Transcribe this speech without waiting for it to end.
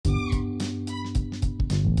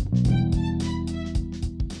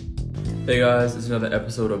Hey guys, it's another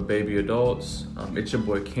episode of Baby Adults. It's your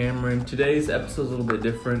boy Cameron. Today's episode is a little bit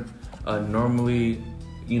different. Normally,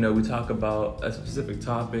 we talk about a specific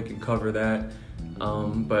topic and cover that.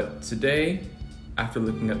 But today, after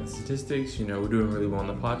looking at the statistics, we're doing really well on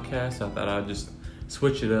the podcast. So I thought I'd just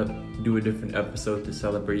switch it up, do a different episode to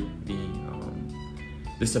celebrate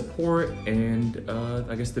the support and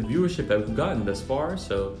I guess the viewership that we've gotten thus far.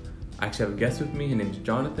 So I actually have a guest with me. His name's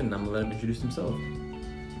Jonathan, and I'm gonna let him introduce himself.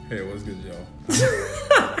 Hey, what's good, y'all?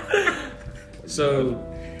 So,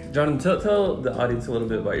 Jonathan, tell the audience a little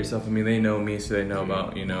bit about yourself. I mean, they know me, so they know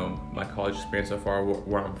about, my college experience so far,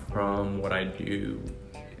 where I'm from, what I do,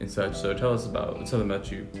 and such. So tell something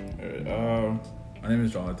about you. Alright, my name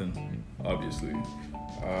is Jonathan, obviously.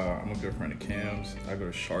 I'm a good friend of Cam's. I go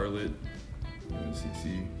to Charlotte,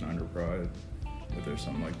 UNCC, Niner Pride, if there's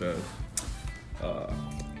something like that.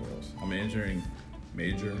 What else? I'm an engineering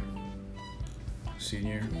major.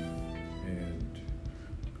 Senior, and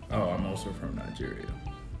I'm also from Nigeria.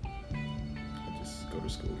 I just go to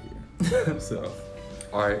school here. So,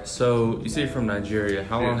 all right. So you say you're from Nigeria.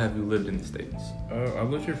 How long have you lived in the States?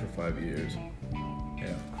 I've lived here for 5 years.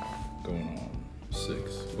 Yeah, going on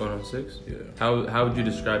 6. Going on 6? Yeah. How would you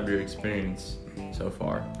describe your experience so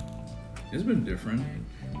far? It's been different,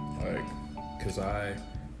 cause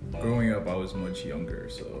growing up I was much younger.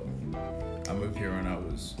 So I moved here when I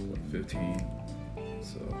was 15.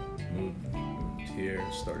 So moved here,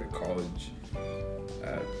 started college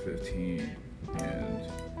at 15,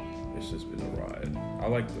 and it's just been a ride. I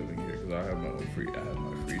like living here because I have my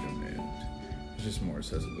freedom, and it's just more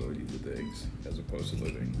accessibility to things as opposed to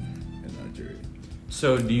living in Nigeria.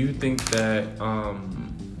 So do you think that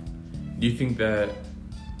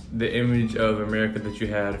the image of America that you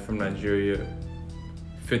had from Nigeria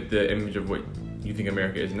fit the image of what you think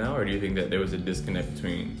America is now, or do you think that there was a disconnect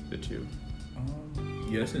between the two?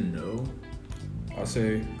 Yes and no. I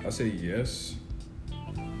say yes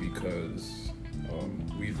because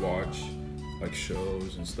we watch like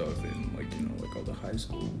shows and stuff and like all the high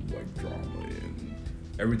school like drama and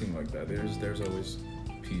everything like that. There's always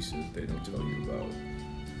pieces they don't tell you about.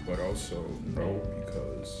 But also no,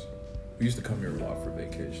 because we used to come here a lot for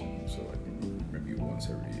vacation, so like maybe once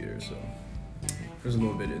every year. So there's a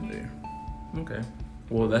little bit in there. Okay.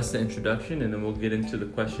 Well, that's the introduction, and then we'll get into the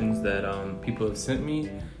questions that people have sent me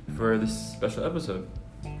for this special episode.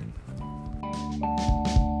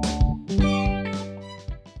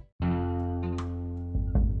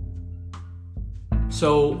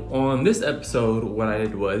 So on this episode, what I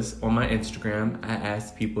did was, on my Instagram, I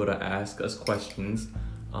asked people to ask us questions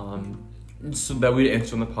so that we'd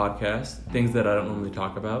answer on the podcast, things that I don't normally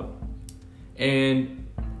talk about. And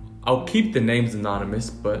I'll keep the names anonymous,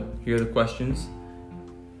 but here are the questions.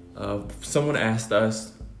 Someone asked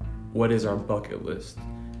us, what is our bucket list?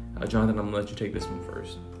 Jonathan, I'm gonna let you take this one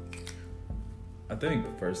first. I think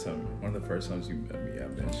one of the first times you met me, I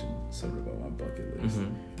mentioned something about my bucket list.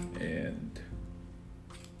 Mm-hmm. And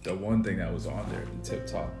the one thing that was on there, the tip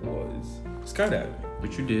top, was skydiving.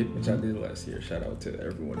 Which you did. Which I did last year. Shout out to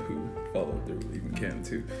everyone who followed through, even Cam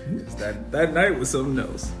too. Because that night was something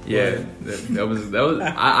else. Yeah, that was.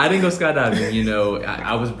 I didn't go skydiving.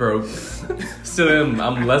 I was broke. Still am.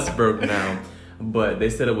 I'm less broke now. But they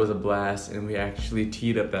said it was a blast, and we actually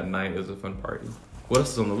teed up that night. It was a fun party. What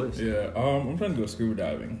else is on the list? Yeah, I'm trying to go scuba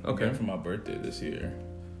diving. Okay. Again for my birthday this year.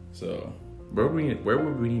 So. Where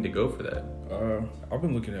would we need to go for that? I've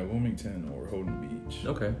been looking at Wilmington or Houghton Beach.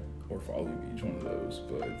 Okay. Or Folly Beach, one of those.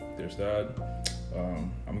 But there's that.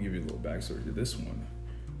 I'm gonna give you a little backstory to this one.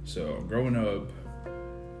 So growing up,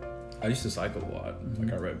 I used to cycle a lot. Mm-hmm.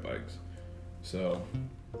 Like I ride bikes. So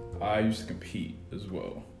I used to compete as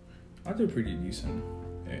well. I did pretty decent,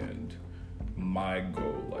 and my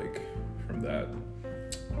goal, like from that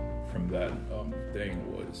thing,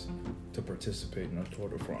 was to participate in a Tour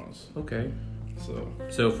de France. Okay.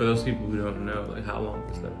 So for those people who don't know, like how long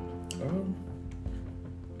was that?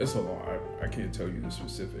 It's a lot. I can't tell you the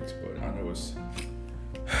specifics, but I know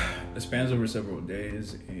it spans over several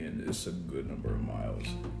days, and it's a good number of miles.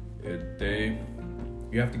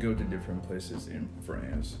 You have to go to different places in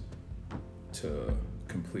France to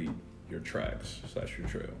complete your tracks / your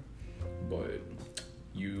trail, but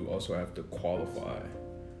you also have to qualify.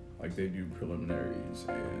 Like they do preliminaries,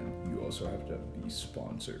 and you also have to be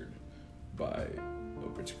sponsored by a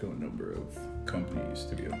particular number of companies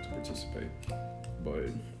to be able to participate.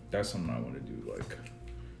 But that's something I want to do, like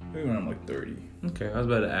maybe when I'm like 30. Okay, I was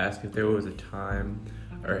about to ask if there was a time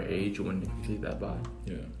or age when you could see that by.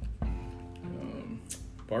 Yeah.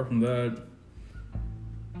 Apart from that,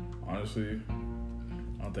 honestly,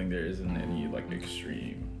 I don't don't think there isn't any like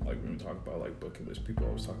extreme. Like when we talk about like bucket list, people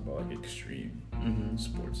always talk about like extreme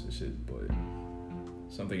sports and shit. But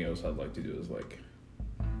something else I'd like to do is like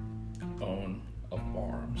own a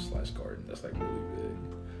farm / garden. That's like really big.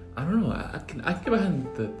 I don't know. I can get behind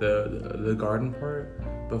the garden part,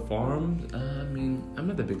 but farms. I mean, I'm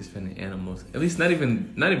not the biggest fan of animals. At least not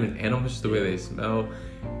even animals, just the way they smell,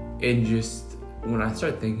 and just when I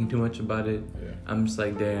start thinking too much about it, I'm just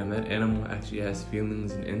like, damn, that animal actually has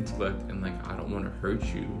feelings and intellect, and like I don't want to hurt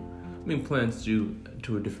you. I mean, plants do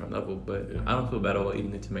to a different level, but I don't feel bad about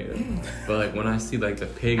eating a tomato. But like when I see like the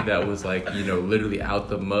pig that was like, you know, literally out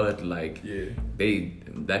the mud, like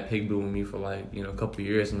that pig been with me for like, you know, a couple of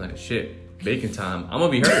years. I'm like, shit, bacon time. I'm gonna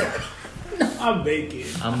be hurt. I'm baking.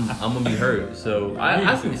 I'm gonna be hurt. So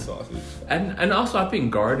I think sausage. And also I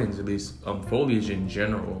think gardens, at least foliage in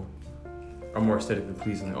general, are more aesthetically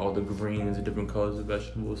pleasing. Like all the greens and different colors of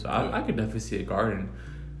vegetables. So I could definitely see a garden.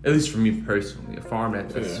 At least for me personally, a farm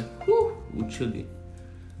that's chilly.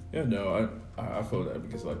 Yeah, no, I feel that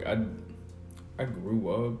because like I grew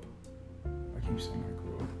up. I keep saying I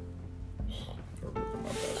grew up. My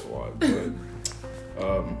past a lot, but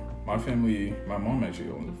my family, my mom actually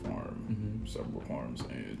owns a farm, several farms,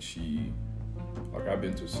 and she, like, I've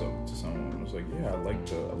been to someone who was like, yeah, I like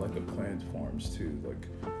the plant farms too, like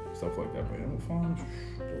stuff like that. But animal farms,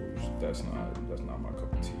 that's not my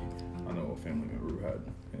cup of tea. I know a family member who had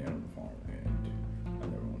an animal farm, and I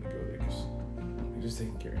never want to go there because just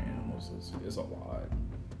taking care of animals is a lot.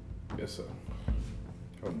 It's I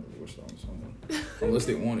would never wish that on someone unless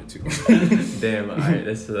they wanted to. Damn, all right,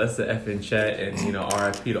 that's the effing chat, and you know,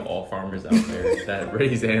 RIP to all farmers out there that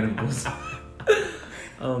raise animals.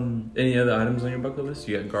 Any other items on your bucket list?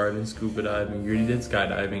 You got gardening, scuba diving. You already did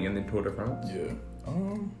skydiving, and then Tour de France. Yeah.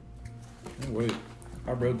 Wait,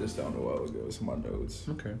 I wrote this down a while ago. It's in my notes.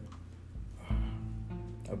 Okay.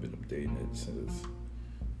 I've been updating it since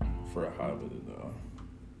for a hobby. I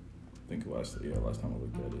think last time I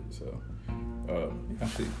looked at it. So, I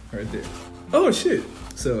see right there. Oh shit!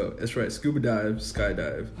 So that's right. Scuba dive,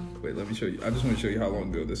 skydive. Wait, let me show you. I just want to show you how long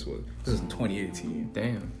ago this was. This is in 2018.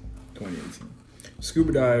 Damn. 2018.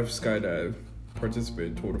 Scuba dive, skydive, participate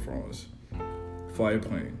in Tour de France, fly a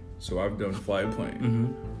plane. So I've done fly a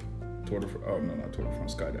plane. Not Tour de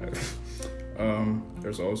France, skydive.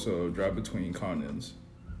 There's also drive between continents.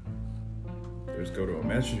 There's go to a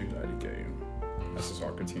Manchester United game. That's a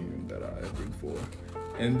soccer team that I root for.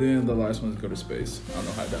 And then the last one is go to space. I don't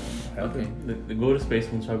know how that one happened. Okay, the go to space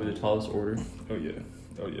one's probably the tallest order. Oh yeah.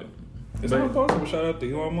 It's not possible. Shout out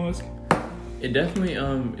to Elon Musk. It definitely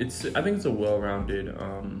I think it's a well-rounded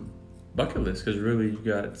bucket list because really you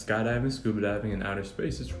got skydiving, scuba diving, and outer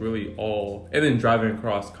space. It's really all, and then driving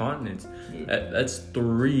across continents. Yeah. That's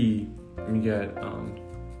 3. You got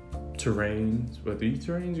terrains, but 3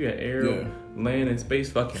 terrains. You got air, land, and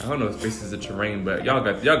space. Fucking, I don't know if space is a terrain, but y'all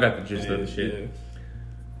got the gist of the shit.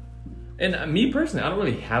 Yeah. And me personally, I don't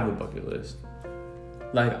really have a bucket list.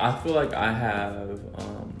 Like I feel like I have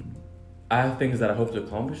things that I hope to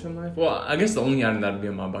accomplish in life. Well, I guess the only item that would be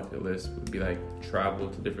on my bucket list would be like travel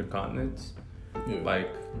to different continents. Yeah. Like,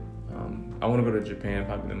 I want to go to Japan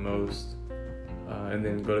probably the most, and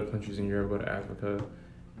then go to countries in Europe, go to Africa.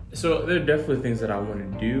 So there are definitely things that I want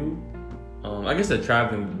to do. I guess that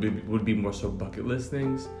traveling would be more so bucket list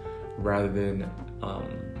things rather than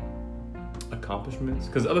accomplishments.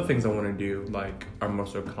 Because other things I want to do like are more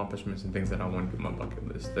so accomplishments and things that I want to do on my bucket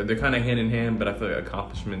list. They're kind of hand in hand, but I feel like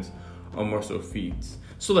accomplishments are more so feats.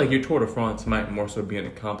 So like your Tour de France might more so be an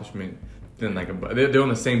accomplishment than like they're on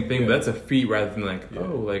the same thing, but that's a feat rather than like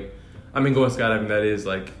going skydiving, that is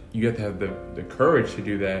like you have to have the courage to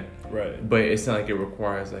do that. Right. But it's not like it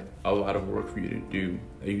requires like a lot of work for you to do.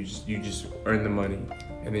 You just earn the money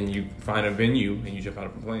and then you find a venue and you jump out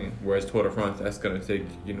of a plane. Whereas Tour de France, that's gonna take,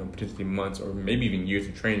 potentially months or maybe even years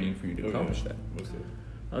of training for you to accomplish that.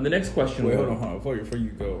 The next question. Wait, hold on. Before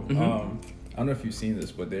you go, I don't know if you've seen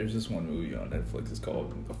this, but there's this one movie on Netflix. It's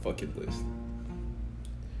called The Bucket List.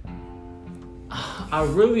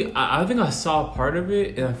 I think I saw part of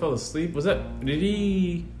it and I fell asleep. Did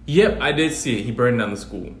he? Yep, I did see it. He burned down the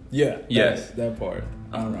school. Yeah. Yes. That part.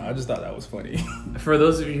 I don't know. I just thought that was funny. For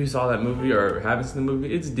those of you who saw that movie or haven't seen the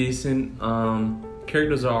movie, it's decent.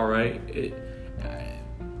 Characters are alright.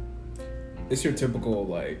 It's your typical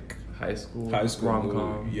like high school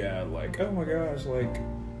rom-com. Yeah, like, oh my gosh, like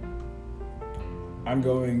I'm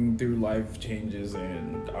going through life changes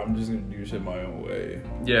and I'm just gonna do shit my own way.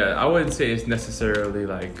 Yeah, I wouldn't say it's necessarily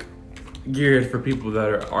like geared for people that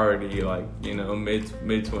are already like, mid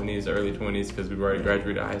 20s, early 20s, because we've already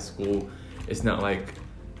graduated high school. It's not like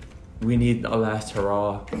we need a last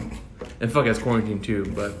hurrah. And fuck, it's quarantine too,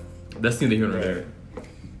 but that's neither here nor there.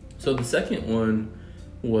 So the second one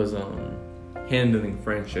was handling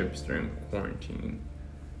friendships during quarantine.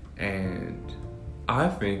 And I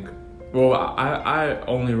think, well, I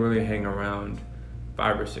only really hang around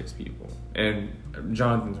 5 or 6 people. And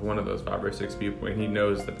Jonathan's one of those 5 or 6 people, and he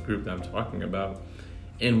knows the group that I'm talking about.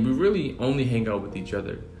 And we really only hang out with each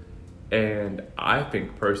other. And I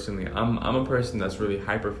think personally, I'm a person that's really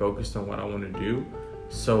hyper focused on what I want to do.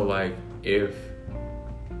 So like if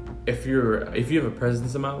you have a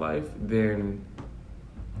presence in my life, then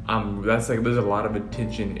that's like there's a lot of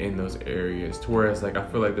attention in those areas. To whereas like I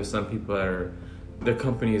feel like there's some people that are their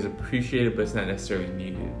company is appreciated, but it's not necessarily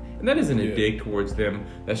needed. And that isn't a dig towards them.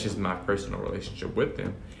 That's just my personal relationship with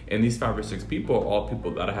them. And these 5 or 6 people are all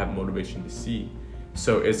people that I have motivation to see.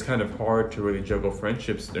 So it's kind of hard to really juggle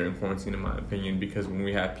friendships during quarantine, in my opinion, because when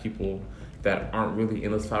we have people that aren't really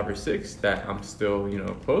in those 5 or 6 that I'm still,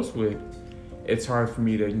 close with, it's hard for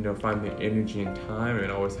me to, find the energy and time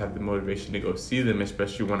and always have the motivation to go see them,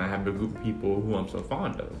 especially when I have a group of people who I'm so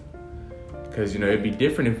fond of. Because, it'd be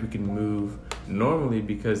different if we can move normally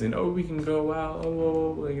because then, we can go out,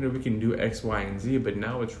 we can do X, Y, and Z. But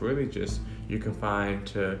now it's really just you're confined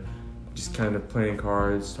to just kind of playing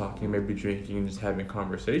cards, talking, maybe drinking, and just having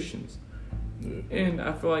conversations. Yeah. And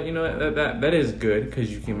I feel like, that is good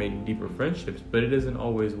because you can make deeper friendships, but it isn't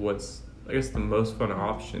always what's, I guess, the most fun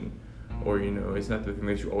option. Or, it's not the thing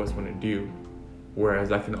that you always want to do.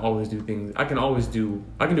 Whereas I can always do things, I can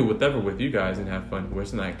do whatever with you guys and have fun. Whereas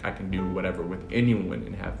it's not like I can do whatever with anyone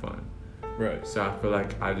and have fun. Right. So I feel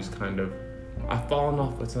like I just I've fallen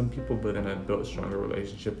off with some people, but then I've built stronger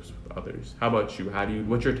relationships with others. How about you?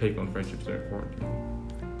 What's your take on friendships during quarantine?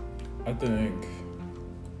 I think,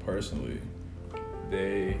 personally,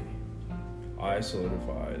 I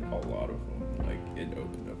solidified a lot of them. Like, it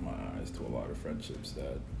opened up my eyes to a lot of friendships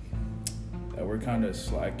that were kind of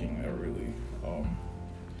slacking, that are really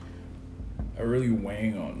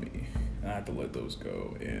weighing on me, and I had to let those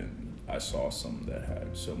go. And I saw some that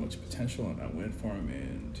had so much potential, and I went for them,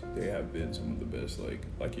 and they have been some of the best, like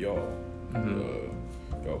y'all,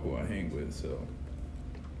 y'all who I hang with. So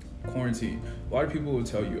quarantine, a lot of people will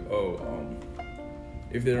tell you,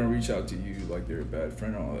 if they don't reach out to you like they're a bad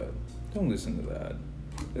friend and all that, don't listen to that.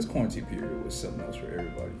 This quarantine period was something else for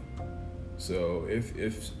everybody. So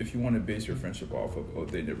if you want to base your friendship off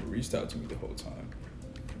of, they never reached out to me the whole time,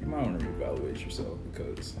 you might want to reevaluate yourself,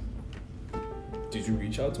 because did you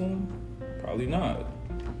reach out to them? Probably not.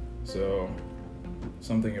 So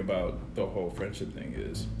something about the whole friendship thing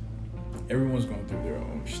is everyone's going through their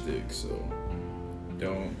own shtick. So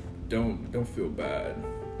don't feel bad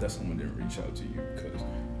that someone didn't reach out to you, because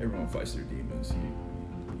everyone fights their demons.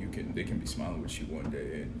 They can be smiling with you one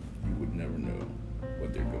day and you would never know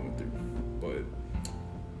what they're going through. But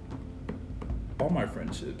all my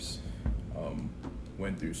friendships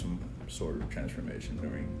went through some sort of transformation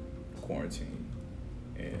during quarantine,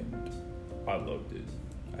 and I loved it.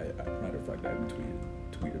 Matter of fact, I haven't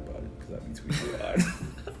tweeted about it because I've been tweeting a lot.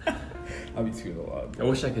 I've been tweeting a lot. I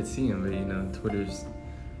wish I could see him, but Twitter's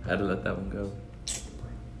had to let that one go.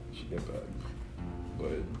 Should get back.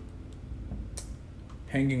 But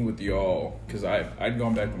hanging with y'all, because I'd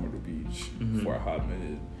gone back to Myrtle Beach for a hot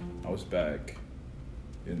minute. I was back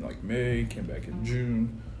in May, came back in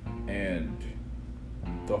June, and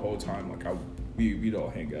the whole time we'd all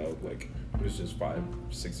hang out. It was just 5,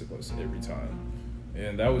 6 of us every time,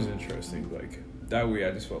 and that was interesting. That way,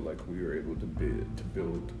 I just felt like we were able to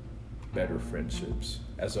build better friendships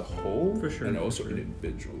as a whole, for sure, and also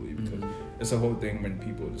individually, because it's a whole thing when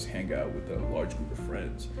people just hang out with a large group of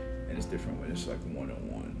friends, and it's different when it's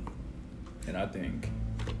one-on-one. And I think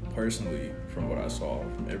personally, from what I saw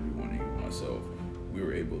from everyone and myself, we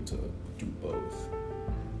were able to do both.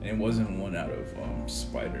 And it wasn't one out of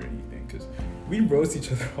spite or anything, because we roast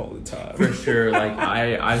each other all the time. For sure.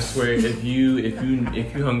 I swear, if you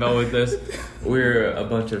hung out with us, we're a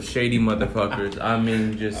bunch of shady motherfuckers. I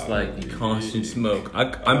mean, just constant smoke.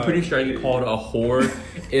 I'm pretty sure I get called a whore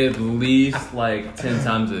at least 10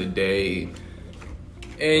 times a day.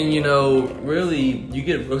 And really, you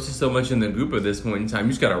get roasted so much in the group at this point in time.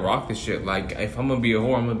 You just gotta rock this shit. If I'm gonna be a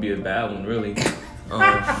whore, I'm gonna be a bad one, really.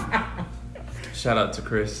 Shout out to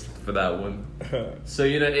Chris for that one. So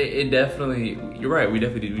it definitely. You're right. We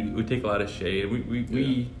definitely we take a lot of shade.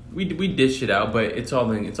 We dish it out, but it's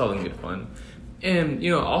all in good fun. And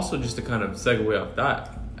also just to kind of segue off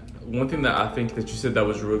that, one thing that I think that you said that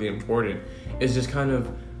was really important is just kind of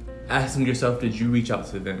asking yourself, did you reach out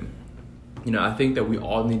to them? I think that we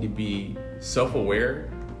all need to be self-aware.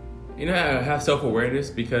 Have self-awareness,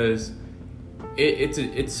 because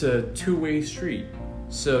it's a two-way street.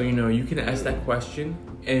 So, you can ask that question,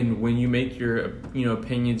 and when you make your,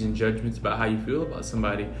 opinions and judgments about how you feel about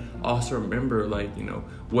somebody, also remember,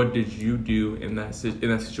 what did you do in that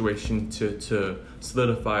situation to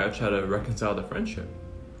solidify or try to reconcile the friendship?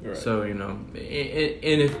 Right. So, and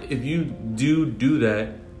if you do that,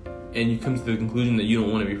 and you come to the conclusion that you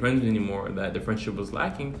don't want to be friends anymore, that the friendship was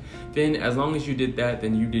lacking, then as long as you did that,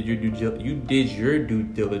 then you did your due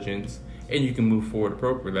diligence, and you can move forward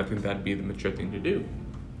appropriately. I think that'd be the mature thing to do.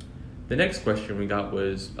 The next question we got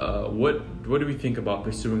was, what do we think about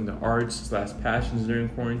pursuing the arts/passions during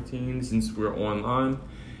quarantine since we're online?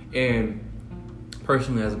 And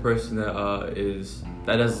personally, as a person that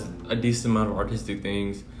does a decent amount of artistic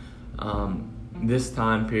things, this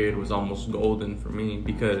time period was almost golden for me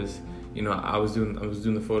because, I was doing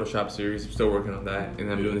the Photoshop series, I'm still working on that,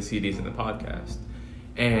 and I'm doing the CDs and the podcast.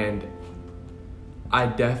 And I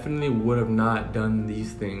definitely would have not done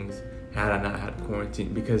these things had I not had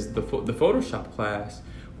quarantine, because the Photoshop class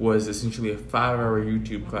was essentially a 5-hour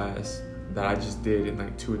YouTube class that I just did in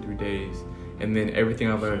like 2 or 3 days. And then everything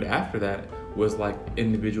I learned after that was like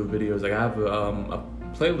individual videos. Like I have a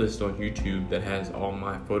playlist on YouTube that has all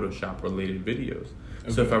my Photoshop related videos.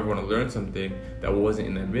 Okay. So if I want to learn something that wasn't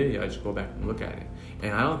in that video, I just go back and look at it.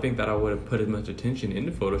 And I don't think that I would have put as much attention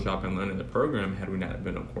into Photoshop and learning the program had we not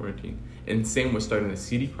been on quarantine. And same with starting the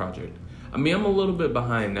CD project. I mean, I'm a little bit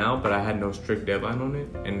behind now, but I had no strict deadline on it.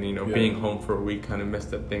 And, being home for a week kind of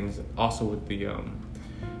messed up things. Also with the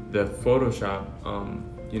Photoshop,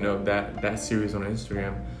 that series on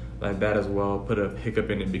Instagram, like that as well, put a hiccup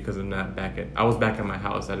in it because I was back at my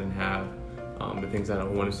house. I didn't have the things that I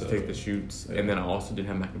wanted to take the shoots, and then I also didn't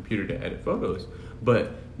have my computer to edit photos.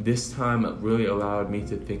 But this time it really allowed me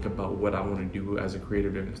to think about what I want to do as a creator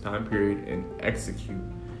during this time period and execute.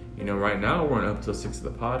 Right now we're on episode 6 of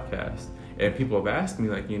the podcast, and people have asked me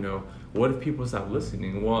what if people stop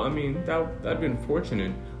listening? Well, I mean, that'd be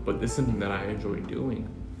unfortunate, but this is something that I enjoy doing.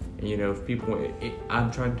 And, if people,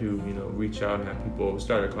 I'm trying to, reach out and have people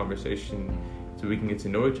start a conversation so we can get to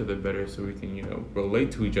know each other better, so we can,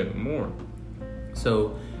 relate to each other more.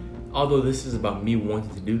 So, although this is about me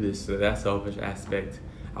wanting to do this, so that selfish aspect,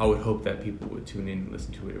 I would hope that people would tune in and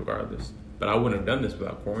listen to it regardless. But I wouldn't have done this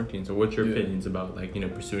without quarantine. So what's your opinions about,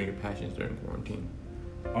 pursuing your passions during quarantine?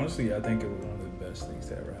 Honestly, I think it was one of the best things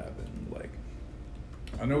to ever happen.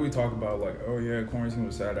 I know we talk about quarantine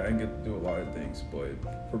was sad. I didn't get to do a lot of things, but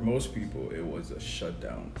for most people, it was a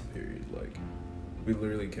shutdown period. We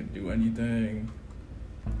literally couldn't do anything,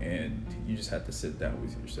 and you just had to sit down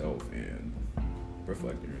with yourself and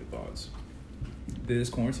reflect on your thoughts. This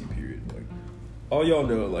quarantine period, all y'all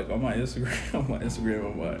know, on my Instagram,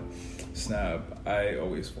 on my Snap, I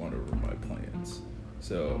always wander over my plants.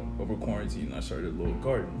 So over quarantine, I started a little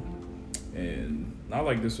garden, and not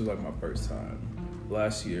like this was my first time.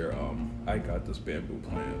 Last year, I got this bamboo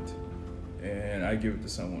plant, and I gave it to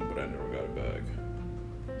someone, but I never got it back.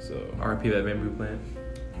 So R.I.P. that bamboo plant.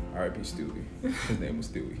 R.I.P. Stewie. His name was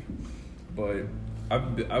Stewie. But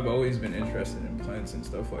I've always been interested in plants and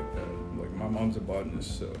stuff like that. My mom's a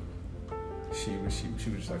botanist, so she would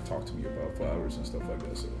just talk to me about flowers and stuff like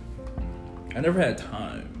that. So I never had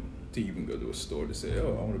time to even go to a store to say, I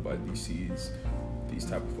want to buy these seeds, these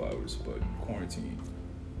type of flowers. But quarantine,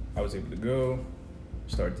 I was able to go,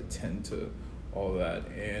 start to tend to all that,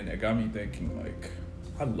 and it got me thinking,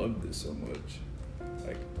 I love this so much.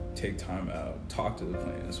 Take time out, talk to the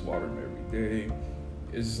plants, water them every day.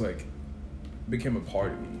 It's just became a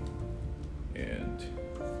part of me. And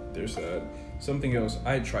there's something else.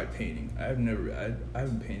 I had tried painting. I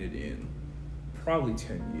haven't painted in probably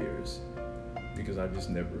 10 years because I just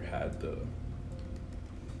never had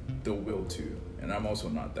the will to, and I'm also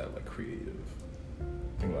not that creative.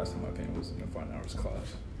 I think last time I painted was in a fine arts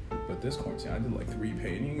class. But this quarantine, I did 3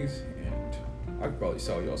 paintings, and I could probably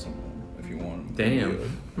sell y'all some of them if you want them.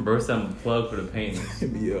 Damn, bro, some plug for the paintings.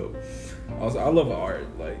 Hit me up. I love art.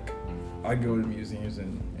 I go to museums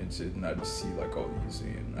and shit, and I just see all these,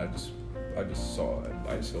 and I just saw it.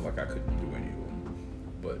 I just feel I couldn't do any of them,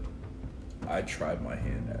 but I tried my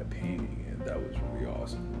hand at painting, and that was really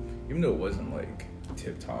awesome. Even though it wasn't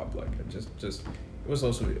tip top, it was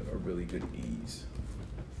also a really good ease.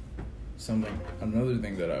 Another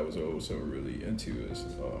thing that I was also really into is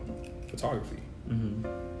photography. Mm-hmm.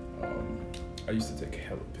 I used to take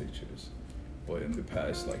hella pictures, but in the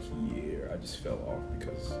past year, I just fell off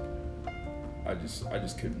because I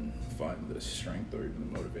just couldn't find the strength or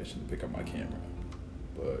even the motivation to pick up my camera.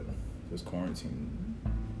 But this quarantine,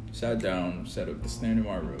 sat down, set up the stand in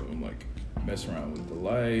my room, mess around with the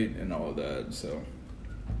light and all of that. So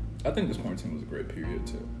I think this quarantine was a great period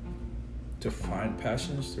to find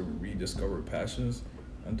passions, to rediscover passions,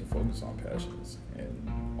 and to focus on passions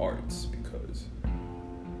and arts, because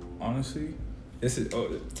honestly, this is I'll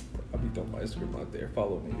be throwing my Instagram out there.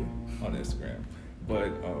 Follow me on Instagram.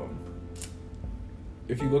 But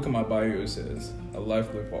if you look at my bio, it says a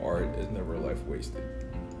life lived for art is never a life wasted,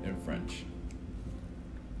 in French.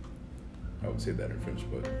 I would say that in French,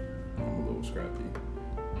 but I'm a little scrappy.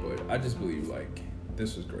 But I just believe like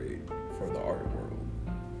this was great for the art world.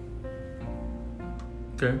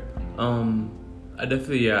 Okay. I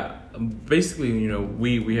definitely, yeah. Basically,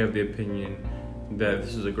 we have the opinion that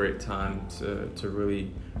this is a great time to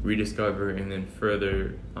really rediscover and then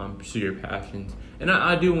further pursue your passions. And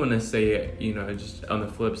I do want to say, just on the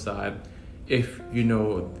flip side, if,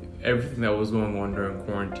 everything that was going on during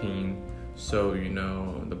quarantine, so,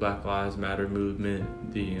 the Black Lives Matter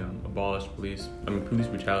movement, the police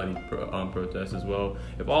brutality protests as well.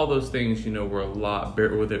 If all those things, were a lot,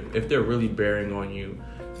 if they're really bearing on you,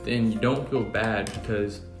 then you don't feel bad,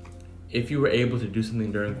 because if you were able to do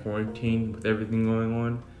something during quarantine with everything going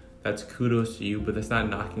on, that's kudos to you, but that's not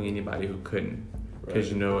knocking anybody who couldn't.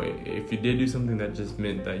 Because, if you did do something, that just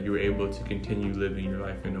meant that you were able to continue living your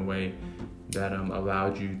life in a way that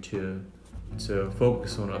allowed you to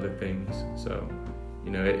focus on other things. So,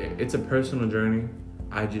 it's a personal journey.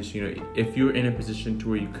 I just, if you're in a position to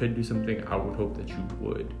where you could do something, I would hope that you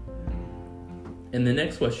would. And the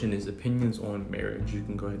next question is opinions on marriage. You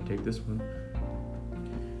can go ahead and take this one.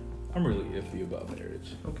 I'm really iffy about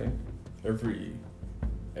marriage. Okay. Every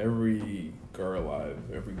girl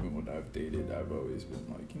every woman I've dated, I've always been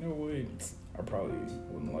like, I probably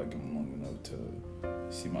wouldn't like him long enough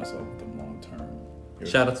to see myself with him long term.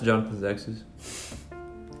 Shout out to Jonathan's exes.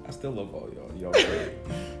 I still love all y'all. Y'all are great.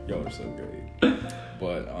 Y'all are so great.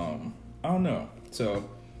 But I don't know. So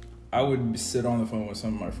I would sit on the phone with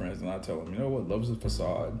some of my friends and I'd tell them, love's a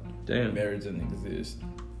facade. Damn. Marriage doesn't exist.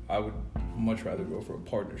 I would much rather go for a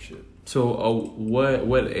partnership. So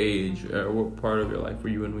what age or what part of your life were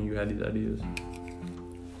you in when you had these ideas?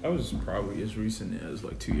 That was probably as recent as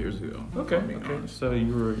like 2 years ago. Okay. Honest. So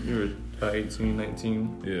you were about 18,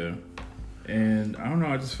 19. Yeah. And I don't know,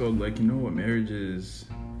 I just felt like, what marriage is.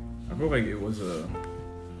 I feel like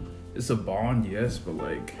it's a bond, yes, but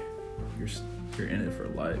like you're in it for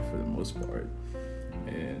life for the most part.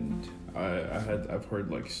 And I've heard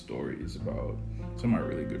like stories about some of my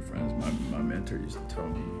really good friends. My mentor used to tell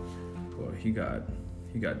me, well, he got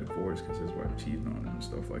divorced because his wife cheated on him and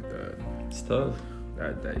stuff like that. It's tough.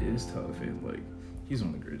 That is tough, and like he's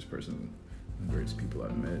one of the greatest people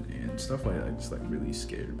I've met, and stuff like that just like really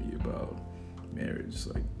scared me about marriage.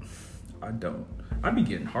 Like I'd be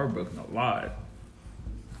getting heartbroken a lot.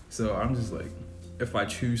 So I'm just like, if I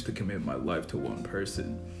choose to commit my life to one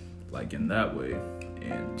person, like in that way,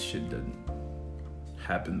 and shit doesn't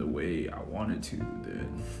happen the way I want it to,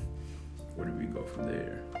 then where do we go from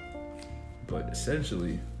there? But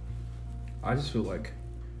essentially, I just feel like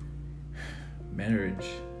marriage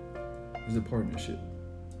is a partnership.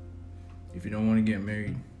 If you don't want to get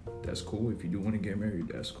married, that's cool. If you do want to get married,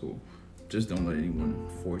 that's cool. Just don't let anyone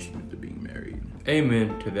force you into being married.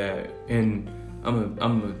 Amen to that. And I'm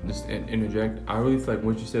gonna just interject. I really feel like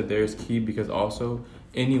what you said there is key, because also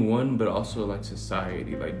anyone, but also like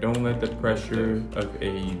society. Like, don't let the pressure of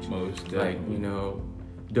age,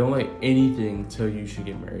 don't let anything tell you should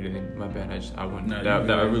get married. And then, my bad,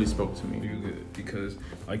 that really spoke to me. You're good, because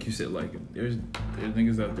like you said, like there's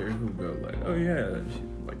niggas out there who go like, oh yeah,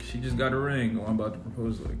 she just got a ring, I'm about to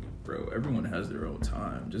propose. Like, bro, everyone has their own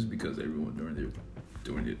time. Just because everyone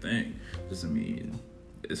doing their thing doesn't mean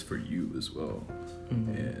it's for you as well.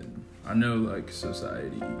 Mm-hmm. And I know like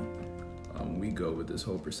society, we go with this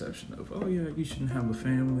whole perception of, oh yeah, you shouldn't have a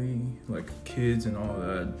family, like kids and all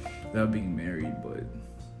that, without being married. But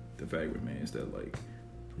the fact remains that like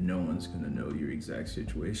no one's gonna know your exact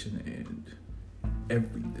situation, and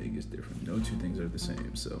everything is different. No two things are the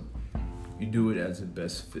same. So you do it as it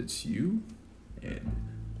best fits you and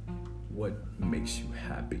what makes you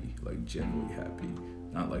happy, like genuinely happy,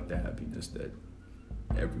 not like the happiness that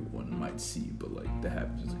everyone might see, but like the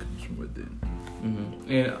happiness that comes from within.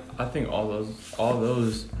 Mm-hmm. And I think all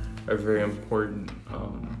those are very important,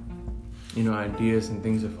 ideas and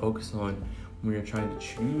things to focus on when you're trying to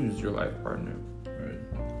choose your life partner.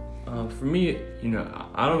 Right. For me,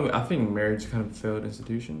 I think marriage is kind of a failed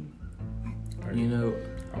institution. Right.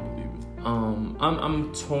 I believe it.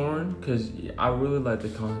 I'm torn, because I really like the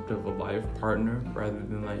concept of a life partner rather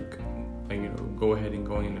than go ahead and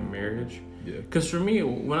going into marriage. Yeah. Because for me,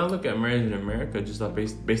 when I look at marriage in America, just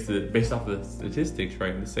based off of the statistics,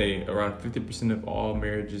 right, they say around 50% of all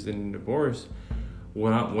marriages end in divorce.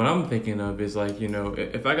 What I'm thinking of is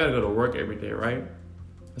if I gotta go to work every day, right,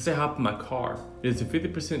 let's say I hop in my car. There's a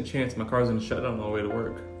 50% chance my car's gonna shut down on the way to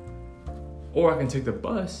work. Or I can take the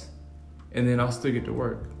bus and then I'll still get to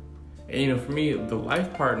work. And for me, the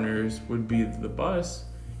life partners would be the bus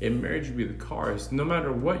and marriage would be the cars. No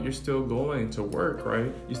matter what, you're still going to work,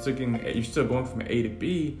 right? You're still going from A to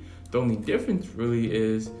B. The only difference really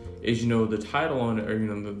is the title on it,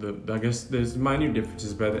 or I guess there's minor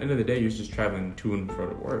differences, but at the end of the day, you're just traveling to and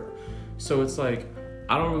from work. So it's like,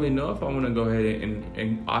 I don't really know if I want to go ahead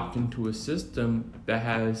and opt into a system that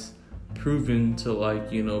has proven to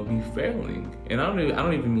be failing. And I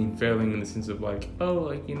don't even mean failing in the sense of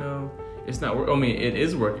it's not working. I mean, it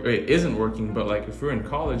is working. It isn't working. But if you're in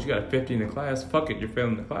college, you got a 50 in the class. Fuck it, you're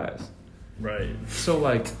failing the class. Right.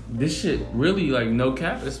 So this shit really no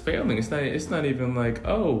cap is failing. It's not even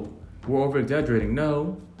we're over exaggerating.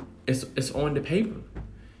 No, it's on the paper.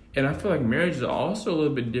 And I feel like marriage is also a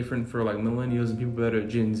little bit different for millennials and people that are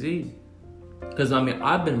Gen Z. Because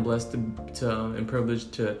I've been blessed to and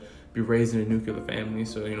privileged to be raised in a nuclear family.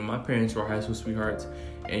 So my parents were high school sweethearts,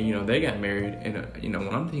 and they got married. And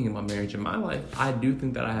when I'm thinking about marriage in my life, I do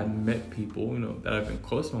think that I have met people that have been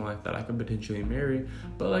close in my life that I could potentially marry.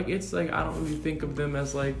 But I don't really think of them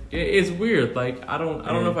as it's weird. I don't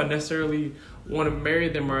know if I necessarily want to marry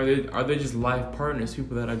them, or are they just life partners,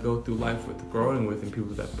 people that I go through life with, growing with, and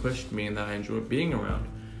people that pushed me and that I enjoy being around.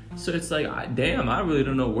 So it's damn, I really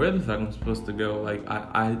don't know where the fuck I'm supposed to go.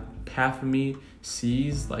 I half of me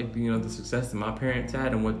sees the success that my parents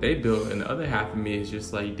had and what they built, and the other half of me is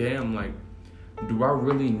just damn, do I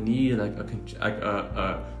really need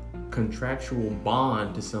a contractual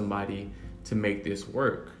bond to somebody to make this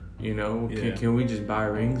work? Can we just buy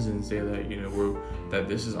rings and say that that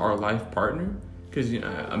this is our life partner? Because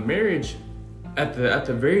a marriage at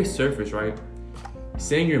the very surface, right?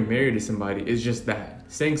 Saying you're married to somebody is just that.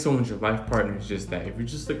 Saying someone's your life partner is just that. If you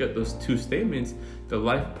just look at those two statements, the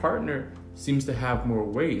life partner seems to have more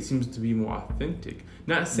weight. It seems to be more authentic.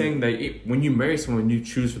 Not saying that when you marry someone, you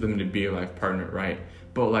choose for them to be your life partner, right?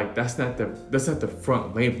 But that's not the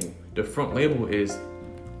front label. The front label is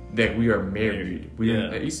that we are married.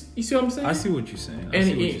 You see what I'm saying? I see what you're saying.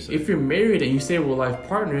 If you're married and you say we're life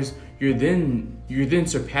partners, you're then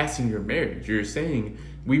surpassing your marriage. You're saying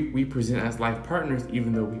we present as life partners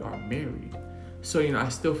even though we are married. So, I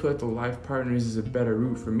still feel like the life partners is a better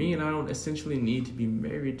route for me, and I don't essentially need to be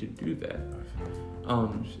married to do that.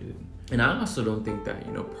 And I also don't think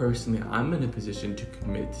that, personally, I'm in a position to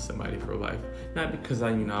commit to somebody for life. Not because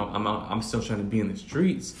I'm still trying to be in the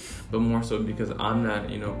streets, but more so because I'm not,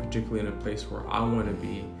 particularly in a place where I want to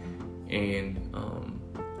be. And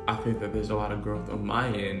I think that there's a lot of growth on my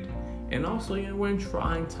end. And also, we're in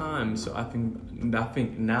trying times. So I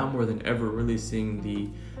think now more than ever, really seeing the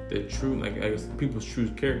true, I guess, people's true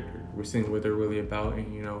character. We're seeing what they're really about,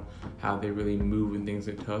 and how they really move when things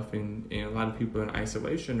are tough. And a lot of people in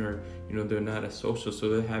isolation, or they're not as social, so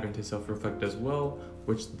they're having to self-reflect as well,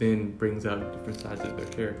 which then brings out different sides of their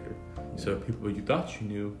character. Yeah. So people you thought you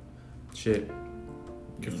knew, shit,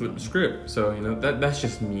 can flip the script. So that's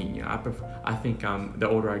just me. I think the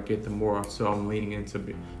older I get, the more so I'm leaning into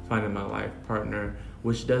finding my life partner,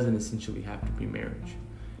 which doesn't essentially have to be marriage.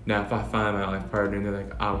 Now, if I find my life partner and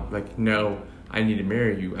they're no, I need to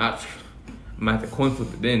marry you, I'm gonna have to coin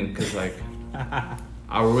flip it then, because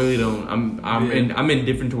I really don't. I'm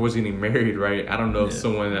indifferent towards getting married, right? I don't know if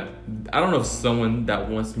someone that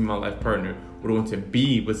wants to be my life partner would want to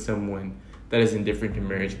be with someone that is indifferent to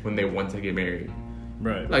marriage when they want to get married.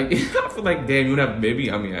 Right. I feel like, damn, you would have a baby.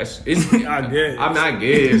 I mean, it's I guess. I'm not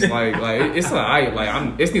guess. It's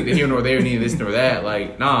it's neither here nor there, neither this nor that.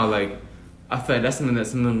 I feel like that's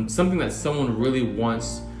something that someone really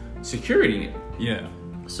wants security in. Yeah.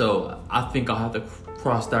 So I think I'll have to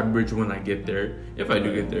cross that bridge when I get there, if I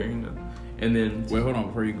do get there, And then wait, hold on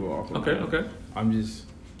before you go off. Okay.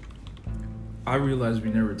 I realized we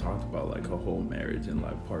never talked about a whole marriage and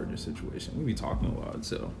life partner situation. We be talking a lot,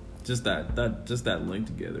 so just that link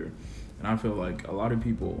together, and I feel like a lot of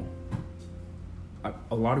people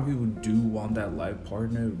do want that life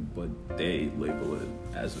partner, but they label it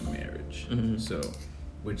as a marriage. Mm-hmm. So,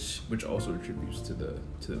 which also attributes to the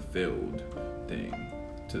failed thing,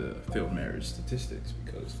 to the failed marriage statistics,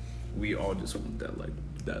 because we all just want that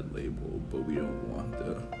label, but we don't want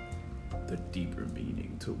the deeper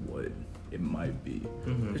meaning to what it might be.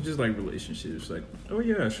 Mm-hmm. It's just like relationships. Oh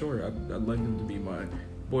yeah, sure, I'd like them to be my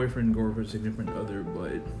boyfriend, girlfriend, significant other,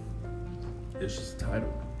 but it's just a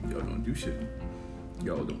title. Y'all don't do shit.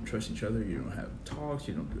 y'all don't trust each other. You don't have talks.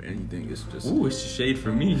 You don't do anything. It's just Ooh, it's shade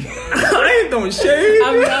for me. I ain't throwing shade.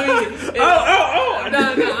 I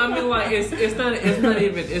mean, like it's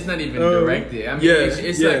not even directed. I mean,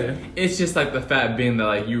 it's just like the fact being that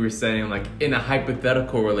like you were saying, like in a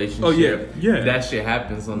hypothetical relationship, that shit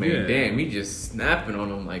happens. I mean, damn, me just snapping on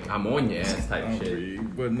them like I'm on your ass type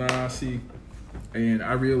shit. But nah, see, and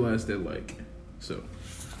I realized that like so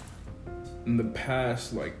in the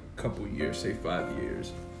past like couple years, say 5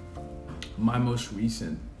 years, my most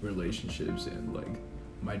recent relationships and like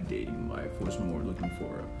my dating life was more looking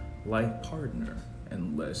for a life partner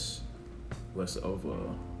and less of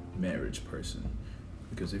a marriage person.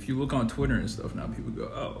 Because if you look on Twitter and stuff now, people go,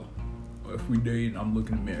 oh, if we date, I'm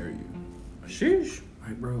looking to marry you. Sheesh.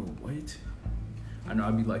 Like, bro, what? I know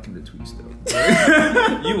I'll be liking the tweets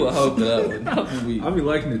though. You will hope that I'll be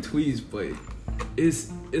liking the tweets, but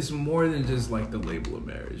it's more than just like the label of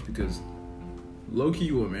marriage, because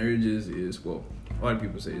low-key what marriage is, well, a lot of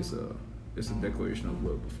people say it's a declaration of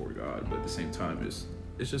love before God, but at the same time it's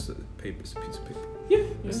just a piece of paper. Yeah.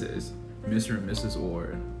 It says Mr. and Mrs.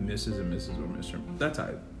 or Mrs. and Mrs. or Mr. that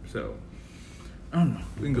type. So I don't know.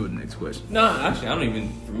 We can go to the next question. No, actually, I don't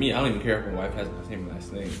even care if my wife has my same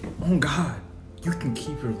last name. Oh God, you can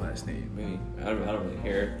keep your last name. I don't really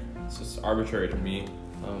care. It's just arbitrary to me.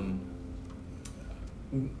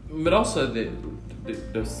 But also, to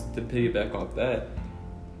piggyback off that,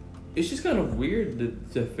 it's just kind of weird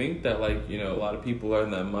to think that, like, you know, a lot of people are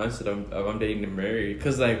in that mindset of I'm dating to marry.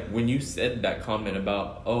 Because, like, when you said that comment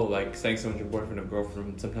about, oh, like, saying someone's your boyfriend or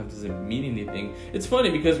girlfriend sometimes doesn't mean anything, it's funny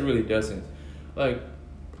because it really doesn't. Like,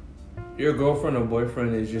 your girlfriend or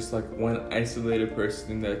boyfriend is just, like, one isolated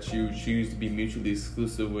person that you choose to be mutually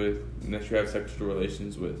exclusive with and that you have sexual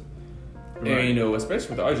relations with. Right. And, you know, especially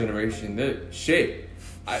with our generation, that shit.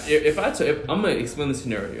 If I'm going to explain the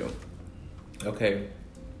scenario, okay?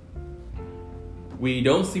 We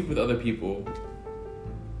don't sleep with other people.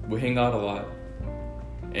 We hang out a lot.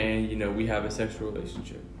 And, you know, we have a sexual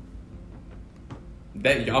relationship.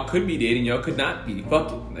 That y'all could be dating, y'all could not be.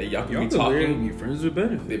 Fuck it. Like, y'all could be talking. Be friends with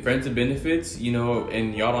benefits. Friends with benefits, you know,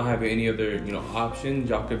 and y'all don't have any other, you know,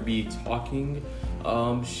 options. Y'all could be talking.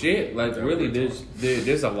 Shit. Like, really, there's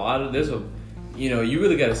a you know, you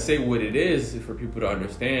really got to say what it is for people to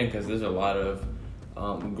understand, because there's a lot of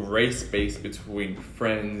gray space between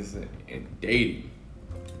friends and dating.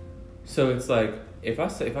 So it's like, if I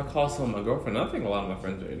call someone my girlfriend, I think a lot of my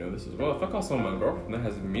friends already know this as well. If I call someone my girlfriend, that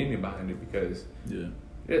has a meaning behind it, because I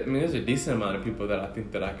mean, there's a decent amount of people that I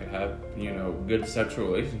think that I could have, you know, good sexual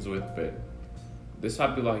relations with, but this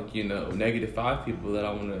might be like, you know, -5 people that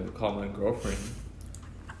I want to call my girlfriend.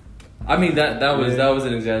 I mean, that was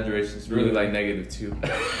an exaggeration. It's really like -2.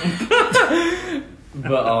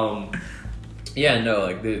 But yeah, no,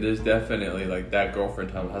 like there's definitely like that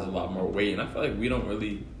girlfriend title has a lot more weight, and I feel like we don't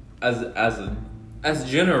really, as a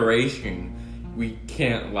generation, we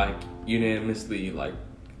can't like unanimously like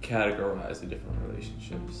categorize the different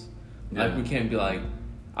relationships. Yeah. Like we can't be like,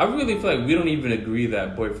 I really feel like we don't even agree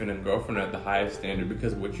that boyfriend and girlfriend are at the highest standard,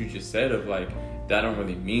 because of what you just said of like that don't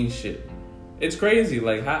really mean shit. It's crazy.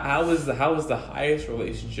 Like how is the highest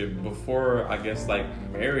relationship before, I guess, like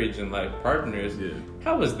marriage and like partners? Yeah.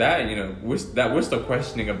 How was that? You know, we're still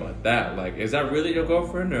questioning about that. Like, is that really your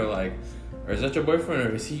girlfriend, or is that your boyfriend,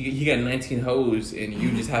 or is he got 19 hoes and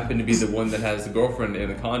you just happen to be the one that has the girlfriend in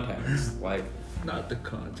the contacts? Like, not the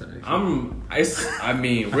contacts. I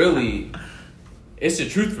mean, really. It's the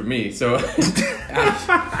truth for me, so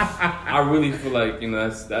I really feel like, you know,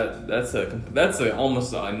 that's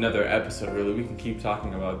almost another episode. Really, we can keep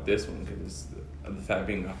talking about this one, because the fact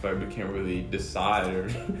being, I feel like we can't really decide or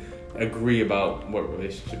agree about what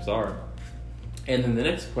relationships are. And then the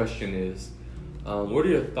next question is, what are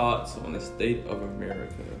your thoughts on the state of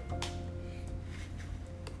America?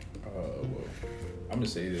 Well, I'm gonna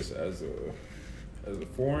say this as a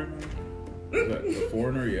foreigner. A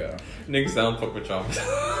foreigner, yeah. Niggas sound fuck with y'all.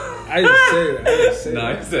 I didn't say that. No,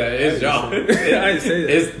 I said it's y'all. I didn't say that.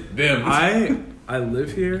 It's them. I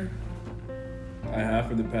live here. I have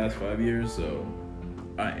for the past 5 years, so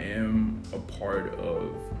I am a part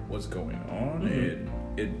of what's going on, and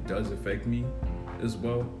it does affect me as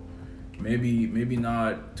well. Maybe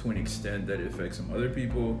not to an extent that it affects some other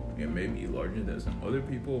people. It may be larger than some other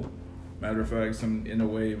people. Matter of fact, some in a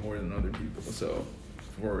way more than other people. So.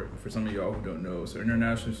 For some of y'all who don't know, so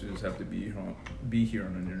international students have to be here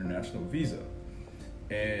on an international visa.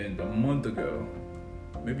 And a month ago,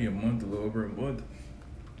 maybe a little over a month,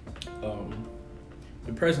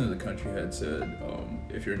 the president of the country had said,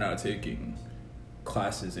 if you're not taking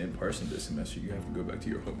classes in person this semester, you have to go back to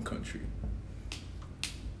your home country.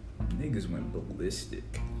 niggas went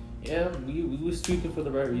ballistic. Yeah, we was tweaking for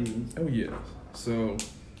the right reasons. Oh yeah. So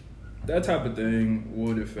that type of thing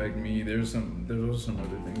would affect me. There's also some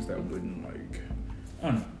other things that wouldn't, like, I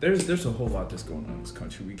don't know. There's a whole lot that's going on in this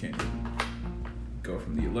country. We can't even go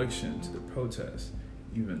from the election to the protests.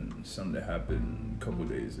 Even some that happened a couple of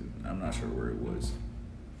days, and I'm not sure where it was.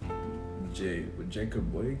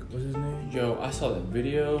 Jacob Blake was his name? Yo, I saw that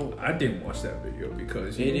video. I didn't watch that video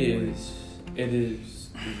because it is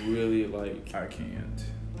really, like, I can't.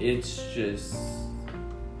 It's just,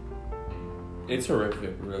 it's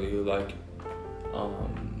horrific, really. Like,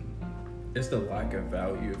 it's the lack of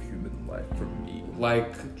value of human life for me.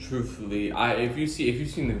 Like, truthfully, if you've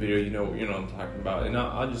seen the video, you know what I'm talking about. And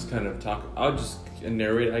I'll just kind of I'll just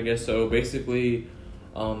narrate, I guess. So basically,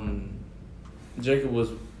 Jacob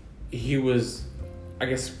was, I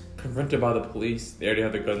guess, confronted by the police. They already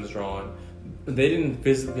had their guns drawn. They didn't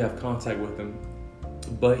physically have contact with him,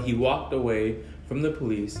 but he walked away from the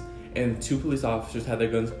police, and 2 police officers had their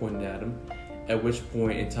guns pointed at him. At which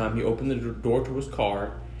point in time, he opened the door to his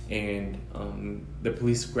car, and the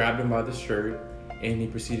police grabbed him by the shirt, and he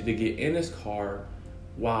proceeded to get in his car,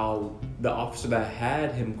 while the officer that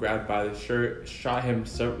had him grabbed by the shirt shot him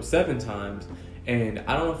 7 times. And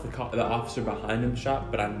I don't know if the officer behind him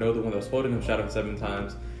shot, but I know the one that was holding him shot him 7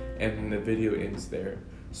 times, and then the video ends there.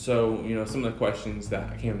 So, some of the questions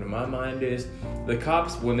that came to my mind is, the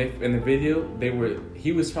cops, when they, in the video,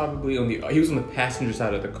 he was on the passenger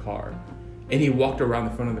side of the car, and he walked around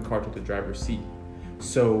the front of the car to the driver's seat.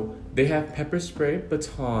 So they have pepper spray,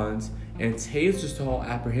 batons, and tasers to all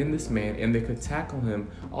apprehend this man, and they could tackle him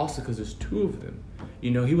also because there's 2 of them.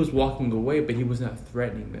 He was walking away, but he was not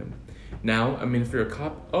threatening them. Now, if you're a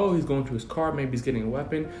cop, he's going to his car, maybe he's getting a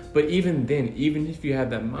weapon. But even then, even if you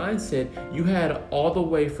had that mindset, you had all the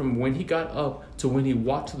way from when he got up to when he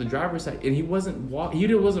walked to the driver's side, and he wasn't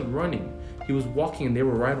running. He was walking, and they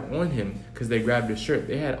were right on him because they grabbed his shirt.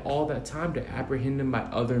 They had all that time to apprehend him by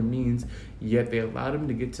other means, yet they allowed him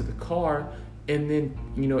to get to the car. And then,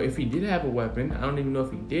 if he did have a weapon, I don't even know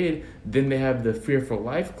if he did, then they have the fear for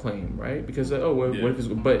life claim, right? Because, what if it's...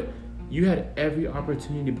 But you had every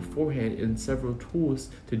opportunity beforehand and several tools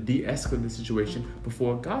to de-escalate the situation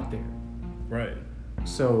before it got there. Right.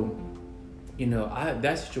 So,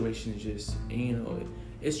 that situation is just,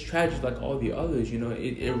 it's tragic like all the others.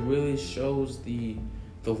 It really shows the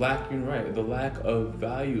lack, the lack of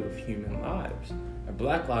value of human lives, and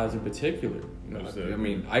Black lives in particular.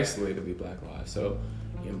 Isolatedly Black lives. So,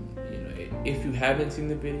 if you haven't seen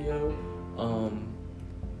the video,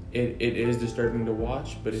 It is disturbing to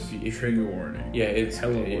watch, but if trigger warning, it's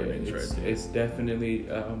hella warnings, right? It's definitely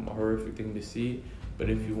a horrific thing to see. But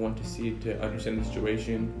if you want to see it to understand the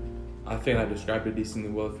situation, I think I described it decently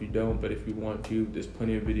well. If you don't, but if you want to, there's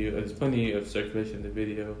plenty of circulation of the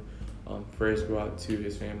video. Prayers go out to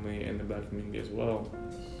his family and the Black community as well.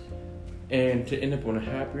 And to end up on a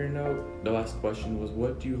happier note, the last question was,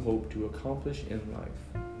 what do you hope to accomplish in life?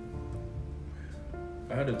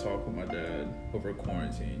 I had to talk with my dad over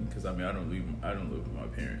quarantine because I don't live with my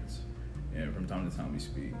parents, and from time to time we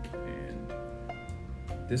speak. And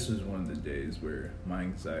this was one of the days where my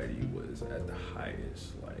anxiety was at the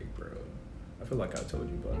highest. Like, bro, I feel like I told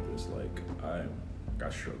you about this. Like, I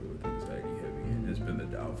struggle with anxiety heavy, and it's been the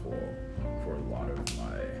downfall for a lot of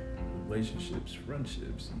my relationships,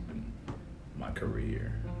 friendships, even my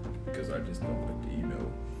career, because I just don't like to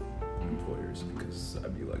email employers because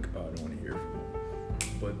I'd be like, I don't want to hear from them.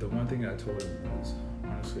 But the one thing I told him was,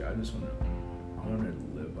 honestly, I want to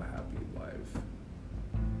live a happy life.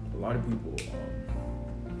 A lot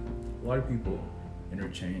of people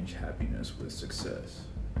interchange happiness with success.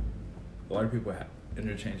 A lot of people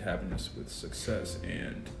interchange happiness with success,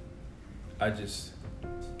 and I just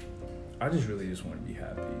really just want to be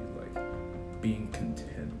happy, like being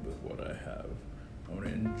content with what I have. I want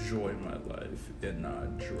to enjoy my life and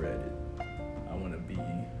not dread it. I want to be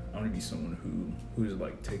someone who's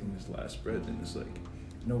like taking his last breath and is like,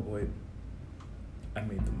 no, boy, I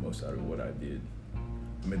made the most out of what I did.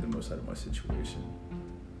 I made the most out of my situation,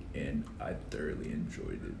 and I thoroughly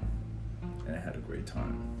enjoyed it, and I had a great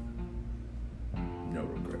time. No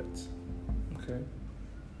regrets. Okay.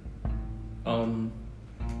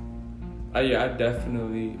 I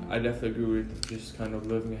definitely agree with just kind of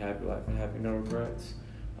living a happy life and having no regrets.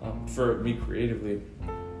 For me creatively,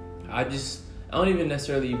 I don't even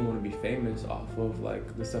necessarily even want to be famous off of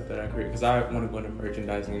like the stuff that I create, because I want to go into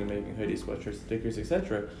merchandising and making hoodies, sweatshirts, stickers,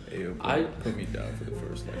 etc. Hey, put me down for the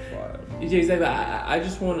first 5. Yeah, exactly.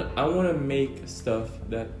 I want to make stuff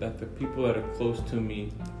that the people that are close to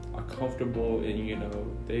me are comfortable and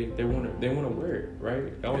they want to wear it,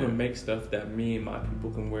 right? I want to make stuff that me and my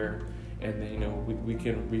people can wear, and then we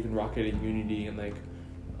can rock it in unity, and like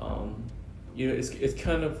it's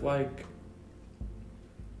kind of like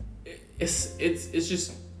it's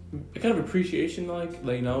just a kind of appreciation, like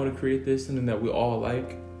I want to create this something that we all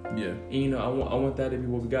like. Yeah. And, I want that to be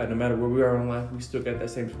what we got. No matter where we are in life, we still got that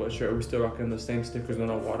same sweatshirt. We're still rocking those same stickers on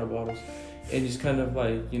our water bottles, and just kind of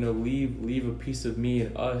like leave a piece of me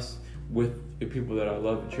and us with the people that I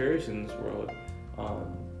love and cherish in this world,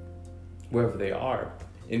 wherever they are.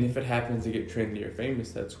 And if it happens to get trendy or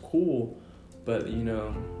famous, that's cool. But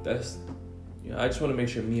that's I just want to make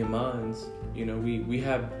sure me and mine's we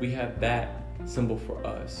have that symbol for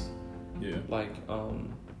us. Yeah. Like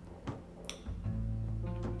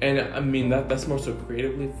and I mean that's more so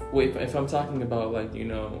creatively. Wait, if I'm talking about like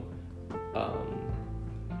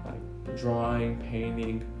like drawing,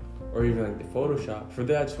 painting, or even like the Photoshop, for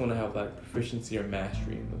that I just want to have like proficiency or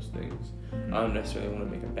mastery in those things. Mm-hmm. I don't necessarily want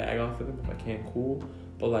to make a bag off of them. If I can, cool.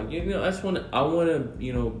 But like I want to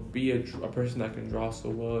be a person that can draw so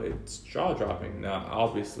well it's jaw dropping. Now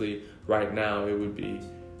obviously right now it would be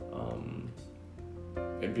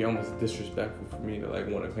it'd be almost disrespectful for me to like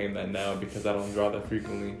want to claim that now because I don't draw that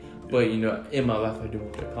frequently. But in my life I do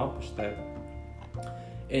want to accomplish that,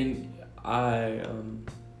 and I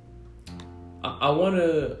want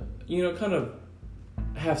to kind of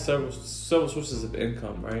have several sources of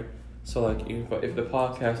income, right? So like if the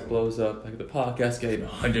podcast blows up, like the podcast getting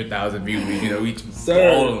 100,000 viewers, we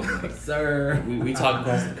sir, we talk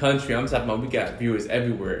across the country. I'm talking about we got viewers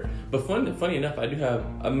everywhere. But funny enough, I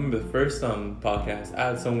remember the first podcast I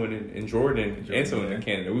had someone in Jordan and someone in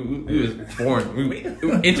Canada. We was foreign. We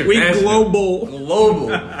international. We global.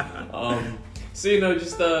 So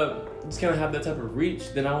just kind of have that type of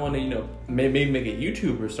reach. Then I want to maybe make a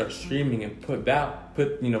YouTuber, start streaming and put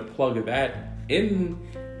plug that in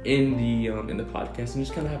the podcast and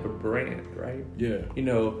just kind of have a brand, right? Yeah.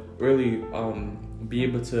 Really be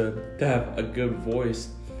able to have a good voice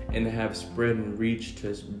and to have spread and reach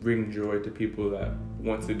to bring joy to people that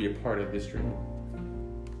want to be a part of this dream.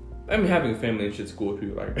 I mean, having a family and shit's cool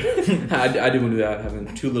too. Like, I do want to do that.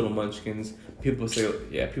 Having 2 little munchkins. People say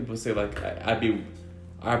like I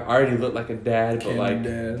already look like a dad, but like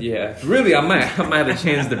dad. Yeah, really I might have to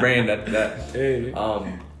change the brand that. Hey.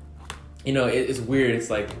 It's weird. It's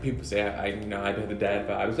like people say I do have the dad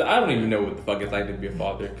vibes. I don't even know what the fuck it's like to be a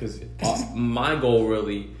father, because my goal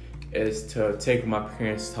really is to take what my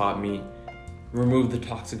parents taught me, remove the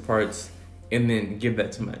toxic parts, and then give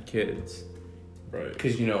that to my kids. Right.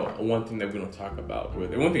 Because one thing that we don't talk about,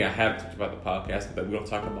 really, one thing I have talked about the podcast, but that we don't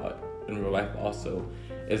talk about in real life also,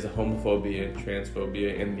 is the homophobia and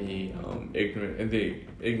transphobia and the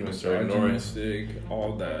ignorance or ignorance,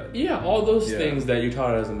 all that. Yeah, all those things that you're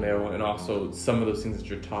taught as a male, and also some of those things that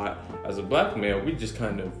you're taught as a black male, we just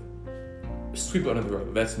kind of sweep it under the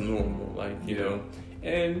rug. That's normal,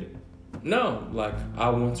 And no, like I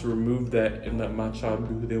want to remove that and let my child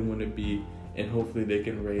be who they want to be, and hopefully they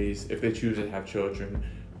can raise, if they choose to have children,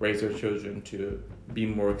 raise their children to be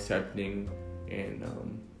more accepting and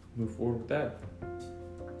move forward with that.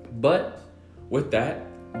 But with that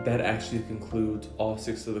actually concludes all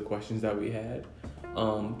 6 of the questions that we had.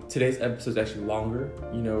 Today's episode is actually longer.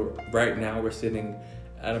 Right now we're sitting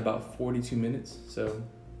at about 42 minutes, so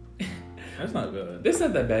that's not bad. It's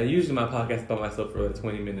not that bad. Usually my podcast by myself for like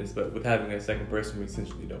 20 minutes, but with having a second person, we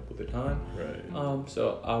essentially double the time. Right.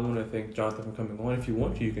 So I want to thank Jonathan for coming on. If you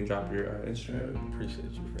want to, you can drop your Instagram. I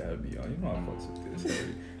appreciate you for having me on. I fucks with this.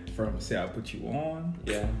 From say I put you on.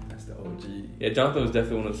 Yeah, that's the OG. Yeah, Jonathan was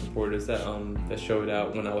definitely one of the supporters that showed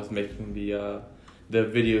out when I was making the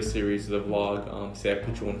video series, the vlog. Say I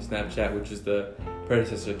put you on Snapchat, which is the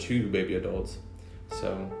predecessor to Baby Adults.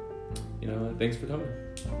 So, thanks for coming.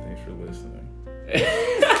 Thanks for listening.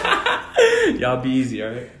 Y'all be easy,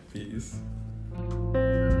 alright? Peace.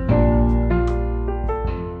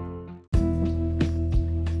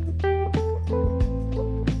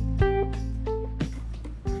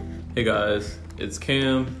 Hey guys, it's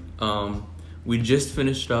Cam. We just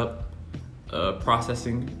finished up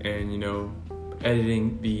processing and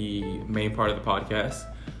editing the main part of the podcast.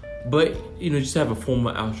 But just to have a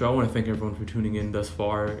formal outro, I want to thank everyone for tuning in thus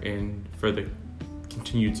far and for the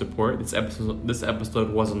continued support. This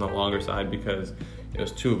episode was on the longer side because it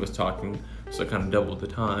was 2 of us talking, so it kind of doubled the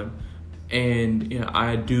time. And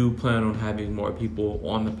I do plan on having more people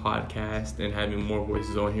on the podcast and having more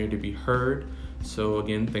voices on here to be heard. So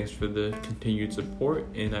again, thanks for the continued support,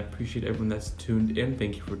 and I appreciate everyone that's tuned in.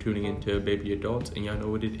 Thank you for tuning in to Baby Adults, and y'all know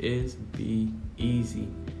what it is. Be easy.